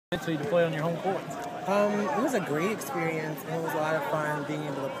To play on your home court? It was a great experience, and it was a lot of fun being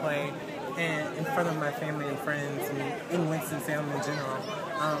able to play in front of my family and friends, and in Winston-Salem in general.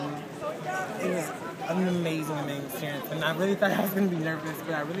 It was an amazing experience, and I really thought I was going to be nervous,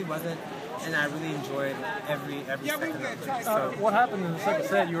 but I really wasn't, and I really enjoyed every second of it. So, what happened in the second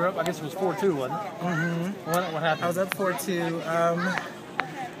set? You were up, I guess it was 4-2, wasn't it? Mm-hmm. What happened? I was up 4-2.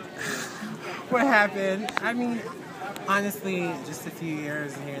 What happened? I mean, honestly, just a few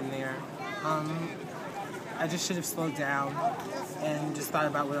errors here and there. I just should have slowed down and just thought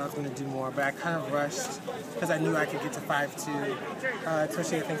about what I was going to do more. But I kind of rushed because I knew I could get to 5-2,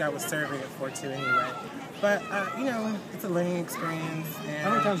 especially I think I was serving at 4-2 anyway. But, you know, it's a learning experience. And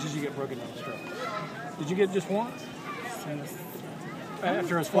how many times did you get broken down the stretch? Did you get just once?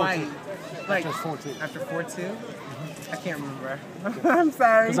 After it was 4-2? Like, after it was 4-2. After 4-2? I can't remember. I'm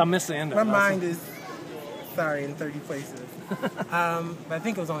sorry. Because I missed the end of it. My mind is... sorry, in 30 places. But I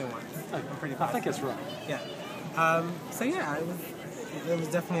think it was only once. I'm pretty positive. I think it's right. Yeah. So yeah, it was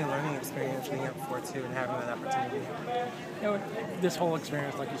definitely a learning experience being up 4-2 and having that opportunity. You know, this whole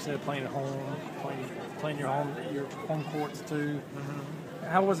experience, like you said, playing at home, playing your home courts too. Mm-hmm.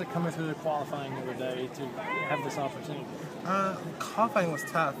 How was it coming through the qualifying the other day to have this opportunity? Qualifying was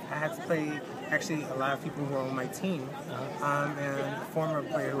tough. I had to play actually a lot of people who were on my team, and a former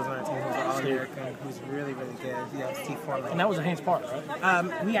player who was on our team who was an All-American who's really, really good. Yeah, Steve Foreman. And that was at Haynes Park,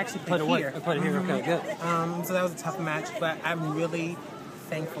 right? We actually played here. Played here, okay, good. So that was a tough match, but I'm really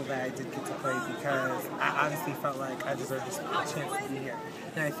thankful that I did get to play because I honestly felt like I deserved a chance to be here.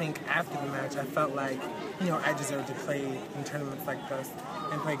 And I think after the match, I felt like, you know, I deserved to play in tournaments like this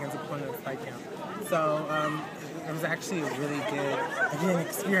and play against opponents like him. So it was actually a really good, again,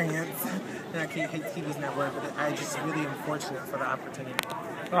 experience. And I hate to keep using that word, but I just really am fortunate for the opportunity.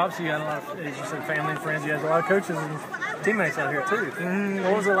 Well, obviously you had a lot of, as you said, family and friends. You had a lot of coaches and teammates out here too. Mm-hmm.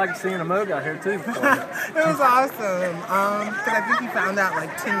 What was it like seeing Amogh out here too? It was awesome. Because I think he found out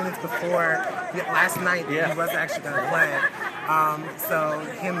like 10 minutes before last night that he wasn't actually going to play. So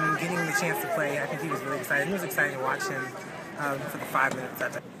him getting the chance to play, I think he was really excited. It was exciting to watch him for the 5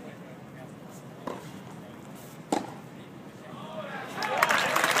 minutes.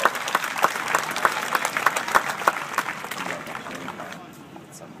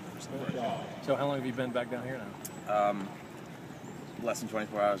 So how long have you been back down here now? Less than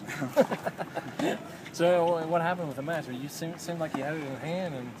 24 hours now. So what happened with the match? You seemed like you had it in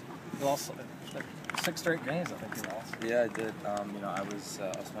hand and you lost like 6 straight games. I think you lost. Yeah, I did. You know, I was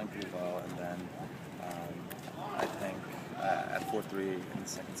playing pretty well, and then I think at 4-3 in the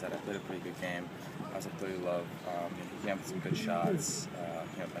second set, I played a pretty good game. I was up 30 love. He came with some good shots.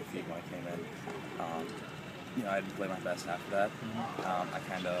 Came with my feet when I came in. You know, I didn't play my best after that. I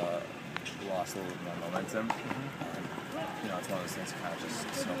kind of lost a little bit more momentum, and you know, it's one of those things that kind of just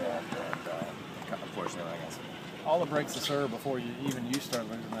snowballed, and unfortunately, I guess. All the breaks to serve before you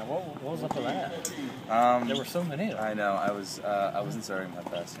started losing that. What was up with that? There were so many. I know. I wasn't serving my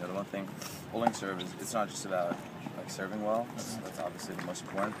best. You know, the one thing, holding serve is it's not just about like serving well. That's obviously the most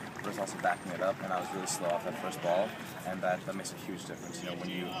important, but it's also backing it up. And I was really slow off that first ball, and that makes a huge difference. You know, when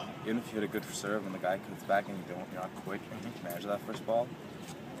even if you hit a good serve and the guy comes back and you're not quick and you can manage that first ball,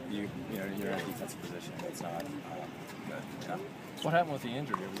 you know, you're in a defensive position. It's not good. You know? What happened with the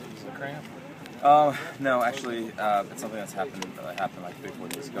injury? Was it a cramp? No, actually, it's something that's happened like 3-4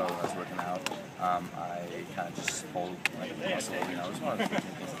 days ago when I was working out. I kind of just pulled like a muscle, you know, it was one of the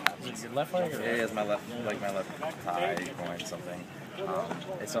things that happens. Is it your left leg? Yeah, it's my left thigh, groin, something.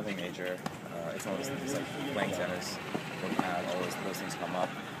 It's nothing major. It's one of those things like playing tennis, working out, all those things come up.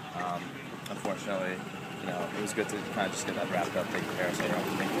 Unfortunately, you know, it was good to kind of just get that wrapped up, take care of, so you don't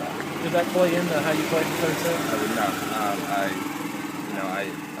have to think about it. Did that play into how you played the third set? I would not.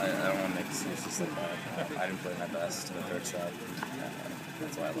 I don't want to make excuses like that. I didn't play my best in the third set.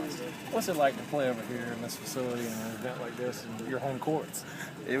 That's why I lost. What's it like to play over here in this facility in an event like this and your home courts?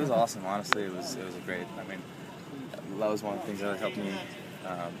 It was awesome. Honestly, it was a great. I mean, that was one of the things that helped me,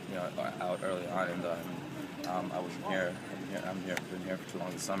 you know, out early on. And I wasn't here. Been here for too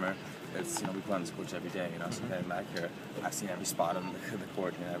long this summer. It's, you know, we play on this court every day. You know, so getting back here, I've seen every spot on the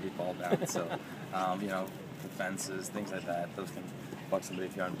court. You know, every ball down. So, you know, the fences, things like that. Those can buck somebody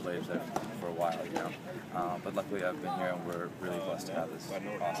if you haven't played there for a while, you know. But luckily I've been here and we're really blessed to have this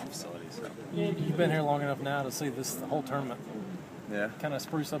awesome facility. So. You've been here long enough now to see the whole tournament kind of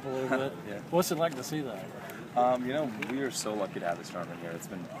spruce up a little bit. Yeah. What's it like to see that? You know, we are so lucky to have this tournament here. It's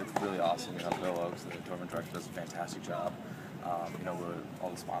really awesome. You know, Bill Oakes, the tournament director, does a fantastic job. You know, all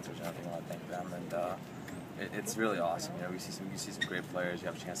the sponsors and everything, I want to thank them. And it's really awesome. You know, you see some great players. You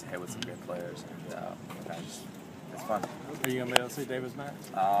have a chance to hit with some great players, and kind of just it's fun. Are you gonna be able to see David's match?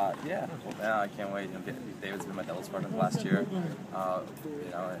 Yeah. I can't wait. You know, David's been my doubles partner last year. You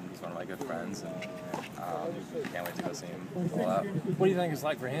know, and he's one of my good friends, and can't wait to go see him all out. What do you think it's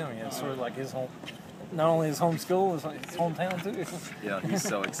like for him? You know, it's sort of like his home, not only his home school, it's like his hometown too. You know, he's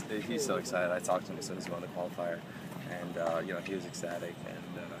so excited. I talked to him as soon as he won the qualifier, and you know, he was ecstatic,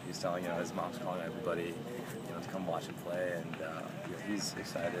 and he's telling, you know, his mom's calling everybody, you know, to come watch him play, and you know, he's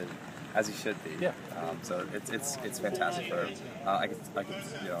excited, as he should be. Yeah. So it's fantastic for him. I could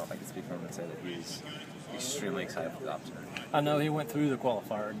speak for him and say that he's extremely excited for the opportunity. I know he went through the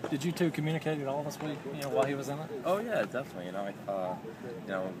qualifier. Did you two communicate at all this week? You know, while he was in it? Oh yeah, definitely. You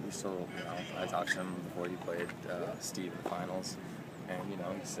know, we still, you know, I talked to him before he played Steve in the finals, and you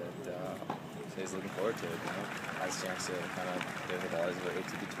know, he said he's looking forward to it. You know, has a chance to kind of get hit all his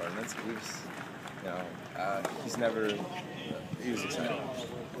ATP tournaments. He was, you know, he was excited.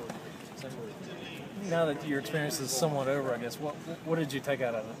 So, now that your experience is somewhat over, I guess, what did you take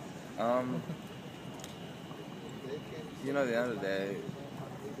out of it? You know, at the end of the day,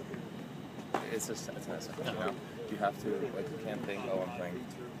 it's just tennis match. You know, you have to, like, you can't think, oh, I'm playing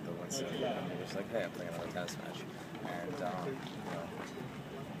the Winston. You're just like, hey, I'm playing another tennis match, and you know,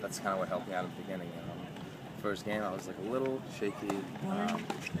 that's kind of what helped me out at the beginning. First game, I was like a little shaky. I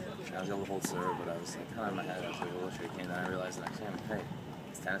was able to hold serve, but I was like kind of in my head. I was like a little shaky, and then I realized the next game, hey,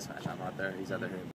 it's a tennis match. I'm out there. He's out there.